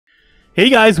Hey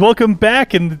guys, welcome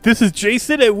back, and this is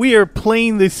Jason, and we are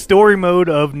playing the story mode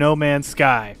of No Man's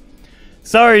Sky.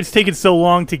 Sorry it's taken so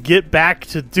long to get back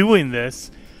to doing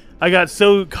this. I got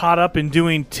so caught up in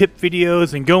doing tip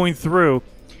videos and going through,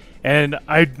 and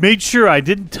I made sure I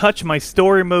didn't touch my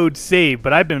story mode save,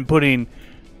 but I've been putting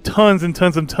tons and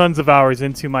tons of hours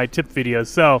into my tip videos.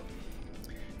 So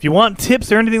if you want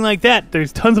tips or anything like that,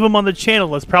 there's tons of them on the channel.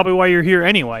 That's probably why you're here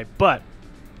anyway. But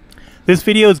this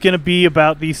video is going to be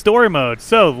about the story mode.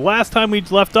 So, last time we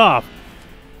left off,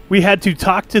 we had to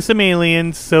talk to some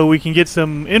aliens so we can get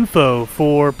some info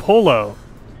for Polo.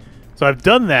 So I've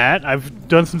done that. I've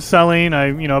done some selling.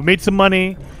 I've made some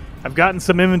money. I've gotten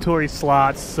some inventory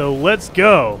slots. So let's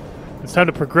go. It's time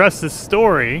to progress this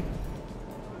story.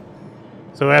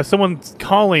 So I have someone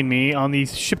calling me on the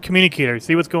ship communicator.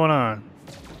 See what's going on.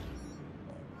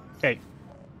 Hey.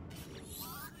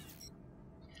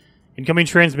 Incoming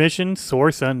transmission,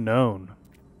 source unknown.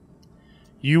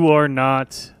 You are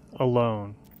not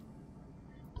alone.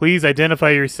 Please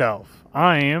identify yourself.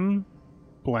 I am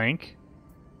blank.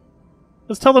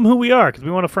 Let's tell them who we are, because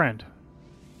we want a friend.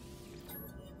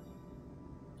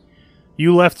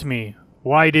 You left me.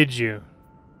 Why did you?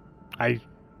 I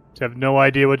have no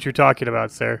idea what you're talking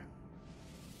about, sir.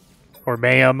 Or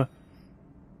ma'am.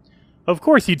 Of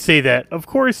course you'd say that. Of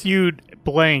course you'd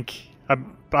blank.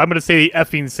 I'm going to say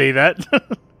effing say that.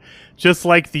 Just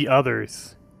like the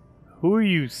others. Who are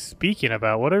you speaking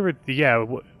about? What are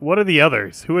the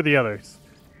others? Who are the others?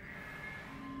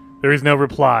 There is no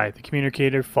reply. The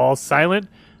communicator falls silent,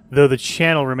 though the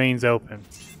channel remains open.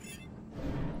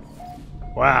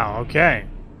 Wow, okay.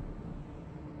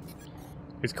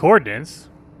 His coordinates.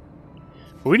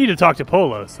 But we need to talk to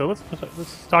Polo, so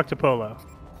let's talk to Polo.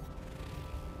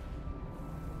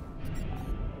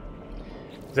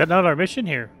 Is that not our mission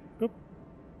here? Oop.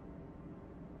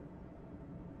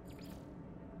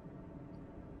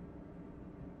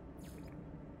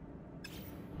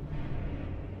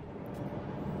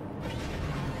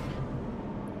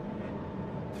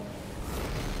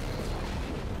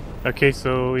 Okay,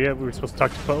 so yeah, we were supposed to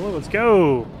talk to Polo. Let's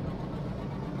go!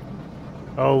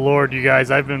 Oh lord, you guys,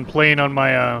 I've been playing on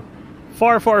my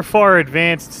far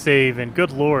advanced save, and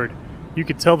good lord, you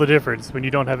could tell the difference when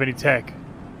you don't have any tech.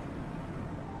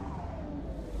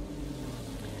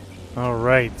 All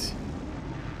right.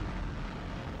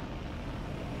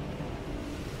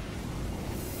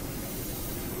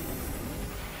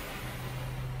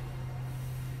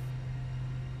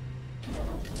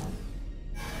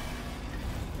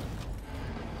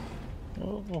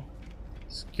 Oh,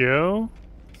 let's go.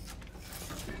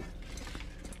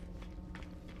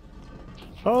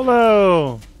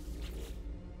 Polo!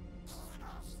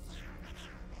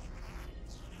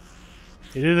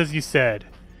 It is as you said.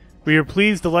 We are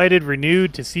pleased, delighted,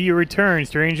 renewed to see your return,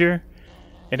 stranger.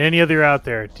 And any other out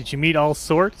there. Did you meet all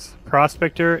sorts?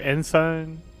 Prospector,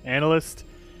 ensign, analyst,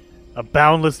 a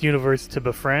boundless universe to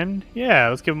befriend? Yeah,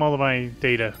 let's give them all of my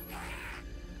data.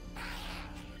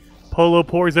 Polo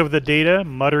pores over the data,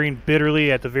 muttering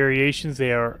bitterly at the variations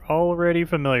they are already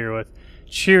familiar with,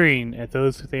 cheering at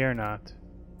those who they are not.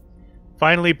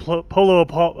 Finally, Polo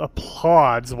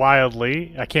applauds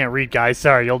wildly. I can't read, guys.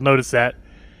 Sorry, you'll notice that.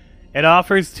 It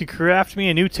offers to craft me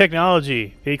a new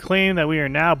technology. They claim that we are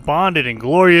now bonded in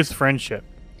glorious friendship.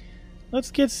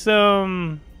 Let's get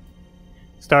some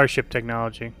starship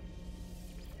technology.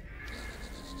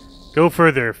 Go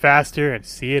further, faster, and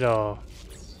see it all.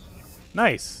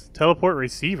 Nice. Teleport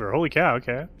receiver. Holy cow,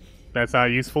 okay. That's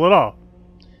not useful at all.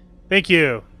 Thank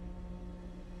you.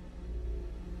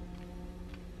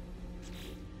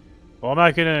 Well, I'm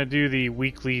not going to do the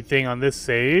weekly thing on this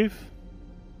save.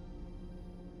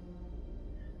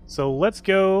 So let's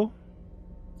go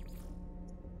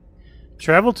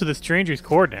travel to the stranger's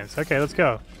coordinates. Okay, let's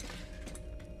go.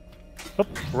 Oh,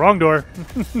 wrong door.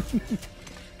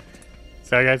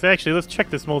 Sorry, guys. Actually, let's check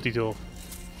this multi-tool.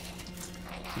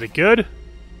 Is it good?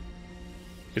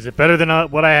 Is it better than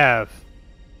what I have?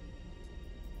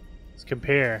 Let's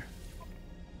compare.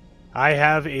 I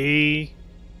have a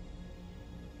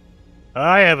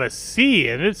C,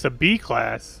 and it's a B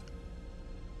class.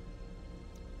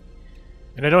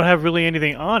 And I don't have really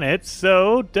anything on it,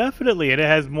 so definitely. And it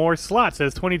has more slots. It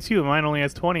has 22, and mine only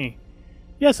has 20.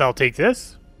 Yes, I'll take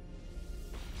this.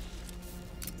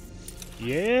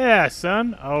 Yeah,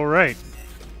 son. All right.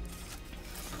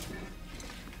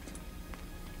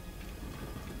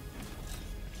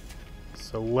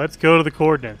 So let's go to the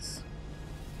coordinates.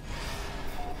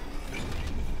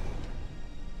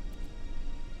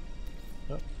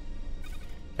 Oh.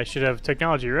 I should have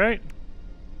technology, right?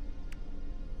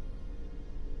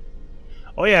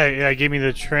 Oh yeah, it gave me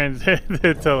the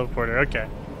the teleporter. Okay.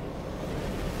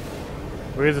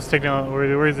 Where is this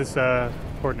technology? Where is this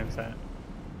coordinates at?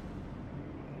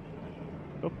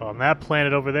 Oh, on that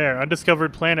planet over there.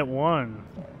 Undiscovered Planet 1.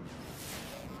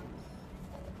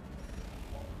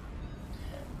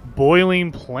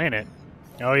 Boiling planet.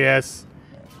 Oh yes,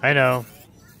 I know.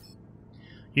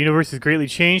 Universe has greatly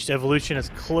changed. Evolution has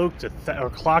clocked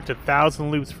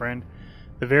 1,000 loops, friend.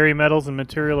 The very metals and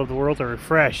material of the world are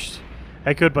refreshed,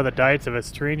 echoed by the diets of a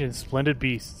strange and splendid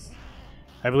beasts.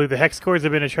 I believe the hex cores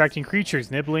have been attracting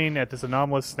creatures nibbling at this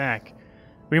anomalous snack.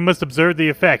 We must observe the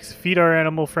effects, feed our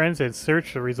animal friends, and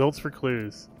search the results for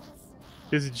clues.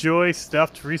 This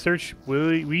joy-stuffed research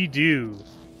we do.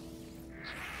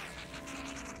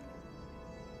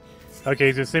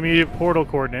 Okay, so send me portal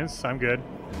coordinates. I'm good.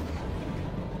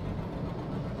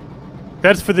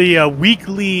 That's for the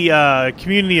weekly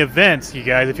community events, you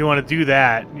guys. If you want to do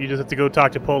that, you just have to go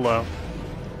talk to Polo.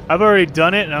 I've already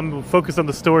done it, and I'm focused on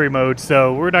the story mode,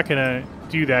 so we're not going to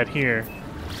do that here.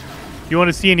 If you want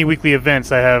to see any weekly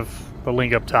events, I have the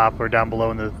link up top or down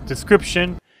below in the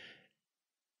description.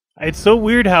 It's so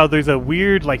weird how there's a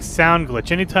weird like sound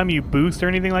glitch. Anytime you boost or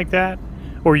anything like that,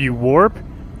 or you warp,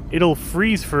 it'll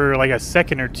freeze for like a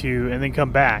second or two and then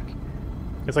come back.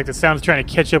 It's like the sound's trying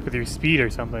to catch up with your speed or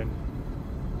something.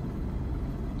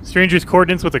 Stranger's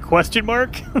coordinates with a question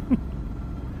mark?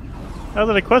 How's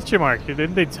it a question mark?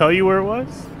 Didn't they tell you where it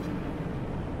was?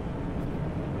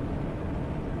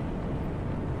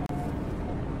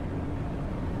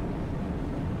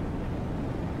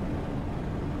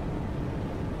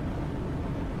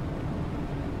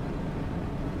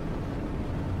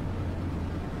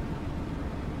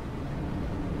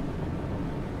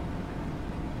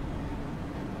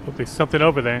 Hope there's something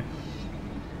over there.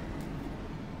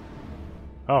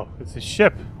 Oh, it's his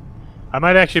ship. I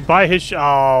might actually buy his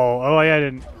oh yeah, I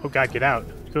didn't. Oh god, get out.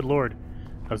 Good lord.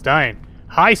 I was dying.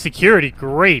 High security,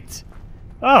 great.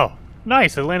 Oh,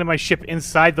 nice. I landed my ship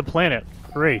inside the planet.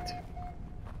 Great. So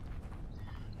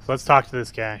let's talk to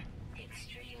this guy.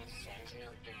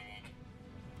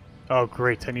 Oh,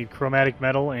 great. I need chromatic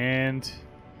metal and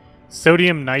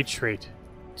sodium nitrate.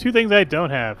 Two things I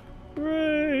don't have.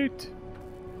 Great.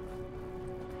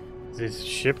 Is this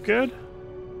ship good?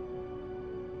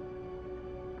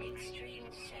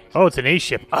 Oh, it's an A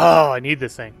ship. Oh, I need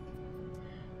this thing.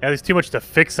 Yeah, there's too much to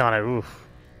fix on it. Oof.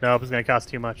 Nope, it's going to cost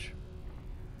too much.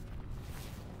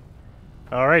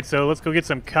 Alright, so let's go get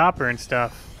some copper and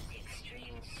stuff.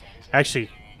 Actually,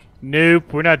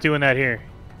 nope, we're not doing that here.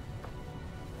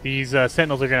 These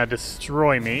sentinels are going to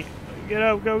destroy me. Get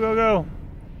out, go, go, go.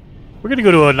 We're going to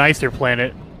go to a nicer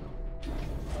planet.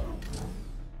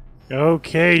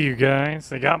 Okay, you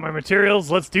guys. I got my materials.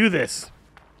 Let's do this.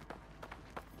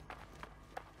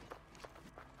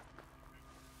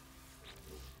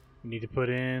 Need to put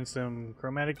in some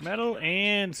chromatic metal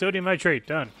and sodium nitrate.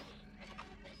 Done.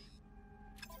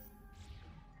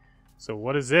 So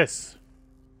what is this?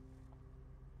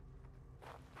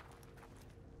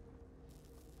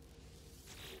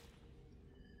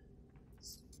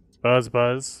 Buzz,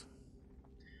 buzz.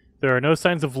 There are no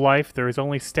signs of life. There is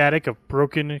only static of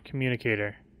broken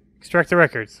communicator. Extract the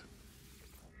records.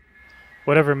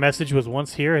 Whatever message was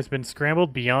once here has been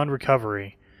scrambled beyond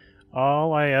recovery.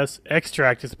 All I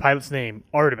extract is the pilot's name,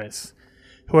 Artemis.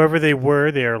 Whoever they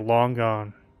were, they are long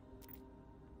gone.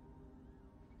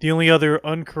 The only other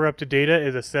uncorrupted data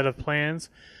is a set of plans,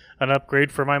 an upgrade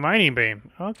for my mining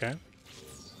beam. Okay.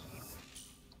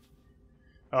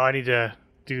 Oh, I need to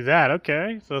do that.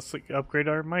 Okay, so let's upgrade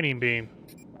our mining beam.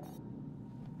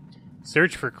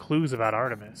 Search for clues about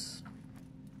Artemis.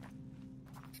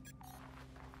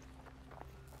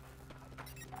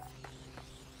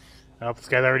 Oh, this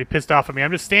guy's already pissed off at me.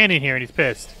 I'm just standing here and he's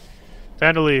pissed.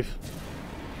 Time to leave.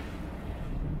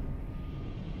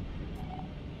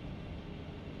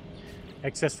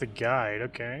 Access the guide,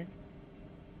 okay.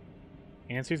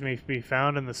 Answers may be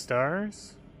found in the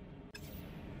stars.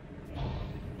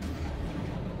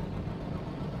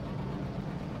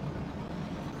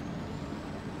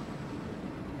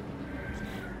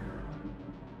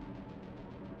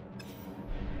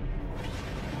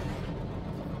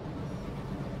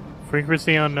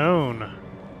 Frequency unknown.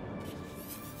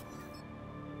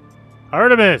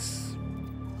 Artemis!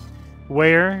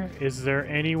 Where is there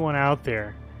anyone out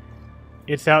there?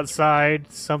 It's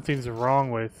outside. Something's wrong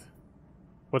with...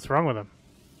 What's wrong with him?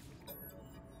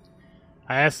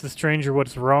 I asked the stranger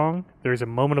what's wrong. There's a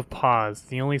moment of pause.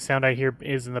 The only sound I hear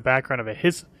is in the background of a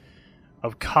hiss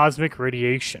of cosmic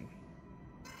radiation.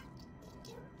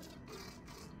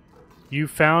 You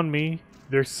found me.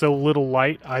 There's so little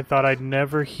light, I thought I'd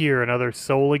never hear another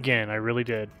soul again. I really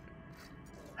did.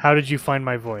 How did you find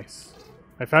my voice?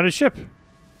 I found a ship.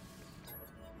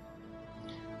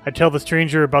 I tell the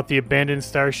stranger about the abandoned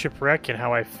starship wreck and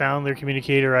how I found their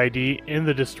communicator ID in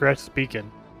the distress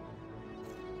beacon.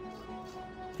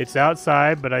 It's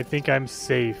outside, but I think I'm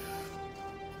safe.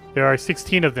 There are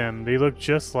 16 of them. They look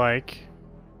just like...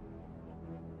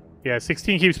 Yeah,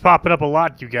 16 keeps popping up a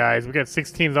lot, you guys. We got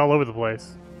 16s all over the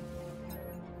place.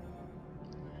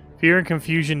 Fear and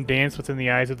confusion dance within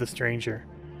the eyes of the stranger.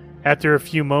 After a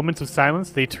few moments of silence,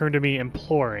 they turn to me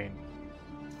imploring.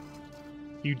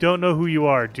 You don't know who you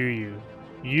are, do you?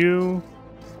 You...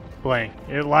 blank.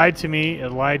 It lied to me. It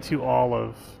lied to all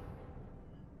of...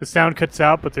 The sound cuts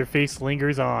out, but their face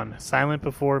lingers on, silent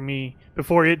before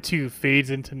it too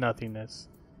fades into nothingness.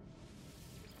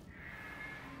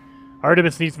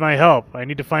 Artemis needs my help. I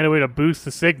need to find a way to boost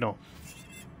the signal.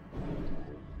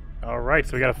 Alright,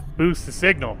 so we gotta boost the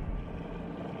signal.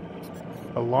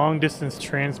 A long-distance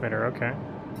transmitter, okay.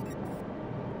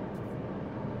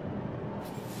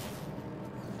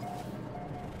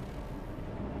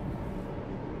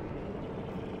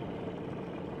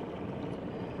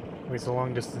 It's a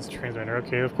long-distance transmitter.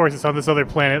 Okay, of course it's on this other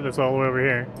planet that's all the way over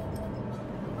here.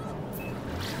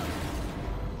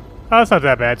 Oh, that's not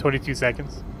that bad. 22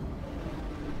 seconds.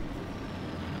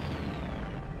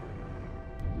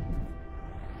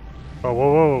 Oh,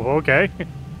 whoa, whoa, okay.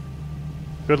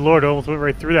 Good lord, almost went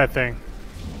right through that thing.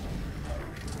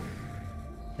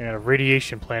 Yeah, a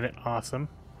radiation planet. Awesome.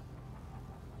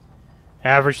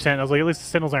 Average sentinels. Like, at least the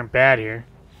sentinels aren't bad here.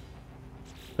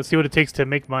 Let's see what it takes to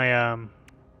make my,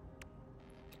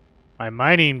 my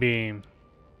mining beam.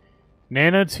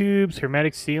 Nanotubes,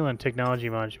 hermetic seal, and technology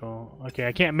module. Okay,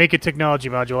 I can't make a technology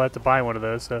module. I have to buy one of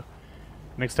those, so...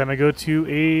 Next time I go to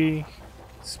a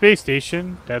space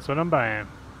station, that's what I'm buying.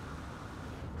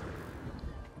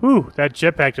 Whew, that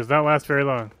jetpack does not last very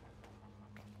long.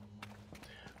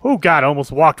 Oh god, I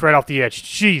almost walked right off the edge.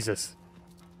 Jesus.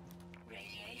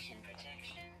 Radiation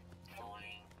protection falling.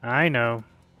 I know.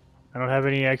 I don't have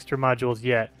any extra modules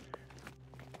yet.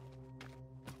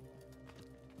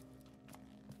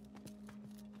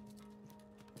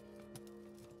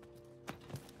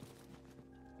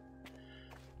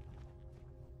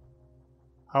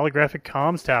 Holographic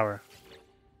comms tower.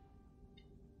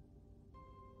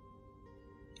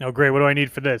 Oh great, what do I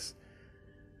need for this?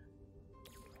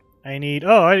 I need...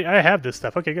 Oh, I have this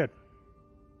stuff. Okay, good.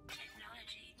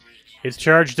 It's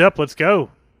charged up. Let's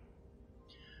go.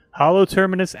 Holo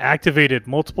terminus activated.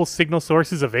 Multiple signal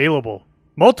sources available.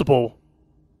 Multiple?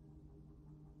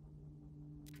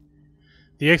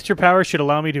 The extra power should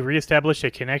allow me to reestablish a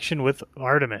connection with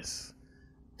Artemis.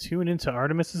 Tune into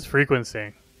Artemis's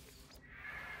frequency.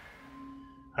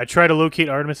 I try to locate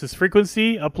Artemis's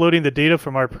frequency, uploading the data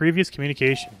from our previous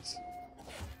communications.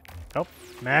 Oh,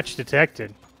 match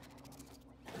detected.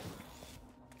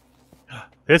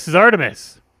 This is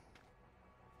Artemis.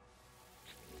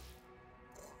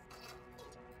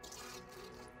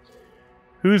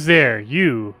 Who's there?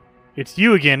 You. It's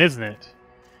you again, isn't it?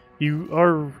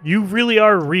 You really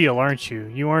are real, aren't you?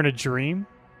 You aren't a dream?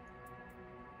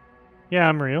 Yeah,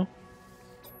 I'm real.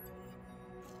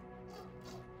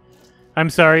 I'm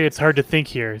sorry, it's hard to think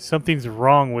here. Something's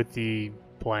wrong with the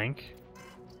blank.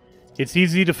 It's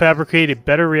easy to fabricate a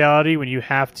better reality when you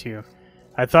have to.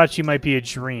 I thought you might be a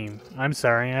dream. I'm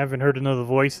sorry, I haven't heard another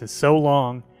voice in so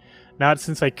long. Not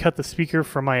since I cut the speaker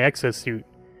from my exosuit.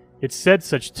 It said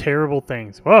such terrible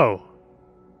things. Whoa!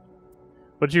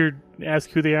 What'd you ask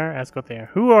who they are? Ask what they are.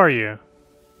 Who are you?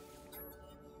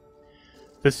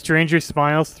 The stranger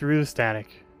smiles through the static.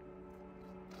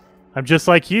 I'm just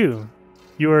like you.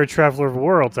 You are a traveler of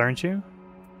worlds, aren't you?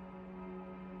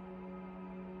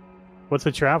 What's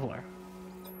a traveler?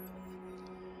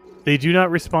 They do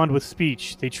not respond with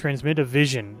speech. They transmit a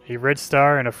vision, a red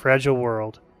star, and a fragile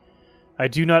world. I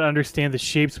do not understand the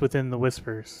shapes within the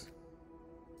whispers.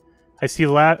 I see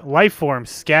life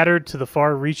forms scattered to the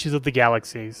far reaches of the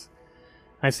galaxies.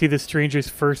 I see the stranger's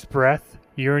first breath,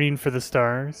 yearning for the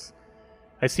stars.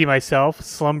 I see myself,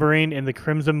 slumbering in the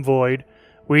crimson void,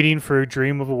 waiting for a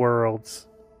dream of worlds.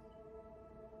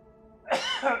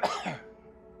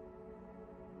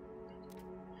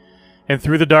 And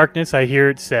through the darkness, I hear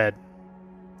it said.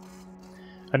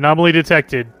 Anomaly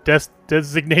detected.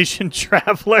 Designation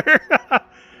traveler.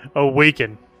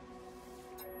 Awaken.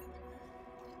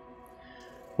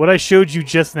 What I showed you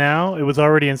just now, it was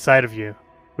already inside of you.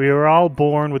 We are all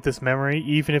born with this memory,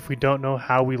 even if we don't know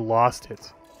how we lost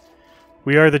it.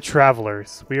 We are the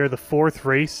travelers. We are the fourth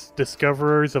race,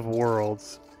 discoverers of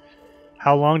worlds.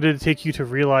 How long did it take you to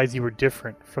realize you were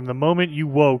different? From the moment you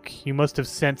woke, you must have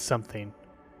sensed something.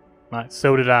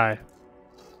 So did I.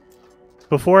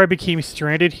 Before I became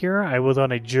stranded here, I was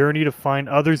on a journey to find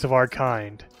others of our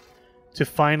kind. To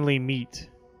finally meet.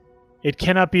 It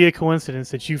cannot be a coincidence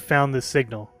that you found this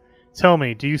signal. Tell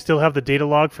me, do you still have the data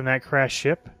log from that crashed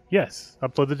ship? Yes,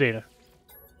 upload the data.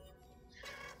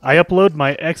 I upload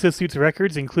my exosuit's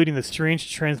records, including the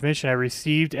strange transmission I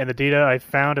received and the data I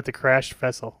found at the crashed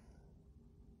vessel.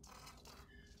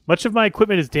 Much of my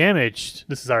equipment is damaged.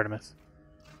 This is Artemis.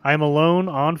 I am alone,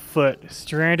 on foot,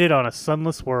 stranded on a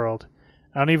sunless world.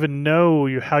 I don't even know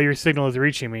how your signal is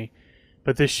reaching me,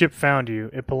 but this ship found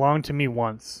you. It belonged to me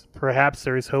once. Perhaps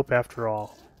there is hope after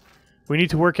all. We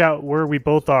need to work out where we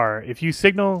both are. If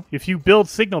you build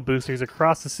signal boosters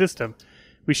across the system,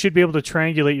 we should be able to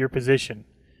triangulate your position.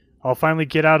 I'll finally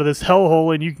get out of this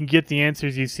hellhole and you can get the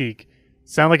answers you seek.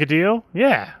 Sound like a deal?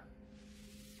 Yeah.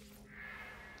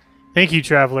 Thank you,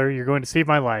 Traveler. You're going to save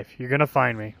my life. You're going to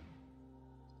find me.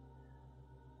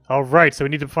 Alright, so we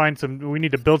need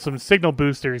to build some signal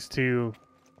boosters to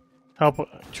help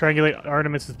triangulate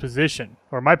Artemis's position.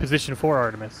 Or my position for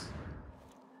Artemis.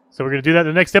 So we're going to do that in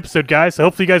the next episode, guys. So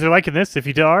hopefully you guys are liking this. If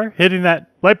you are, hitting that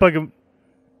like button.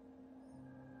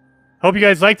 Hope you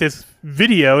guys like this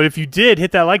video. If you did,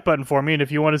 hit that like button for me. And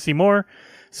if you want to see more,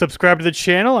 subscribe to the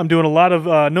channel. I'm doing a lot of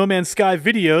No Man's Sky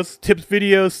videos, tips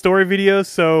videos, story videos.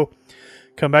 So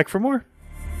come back for more.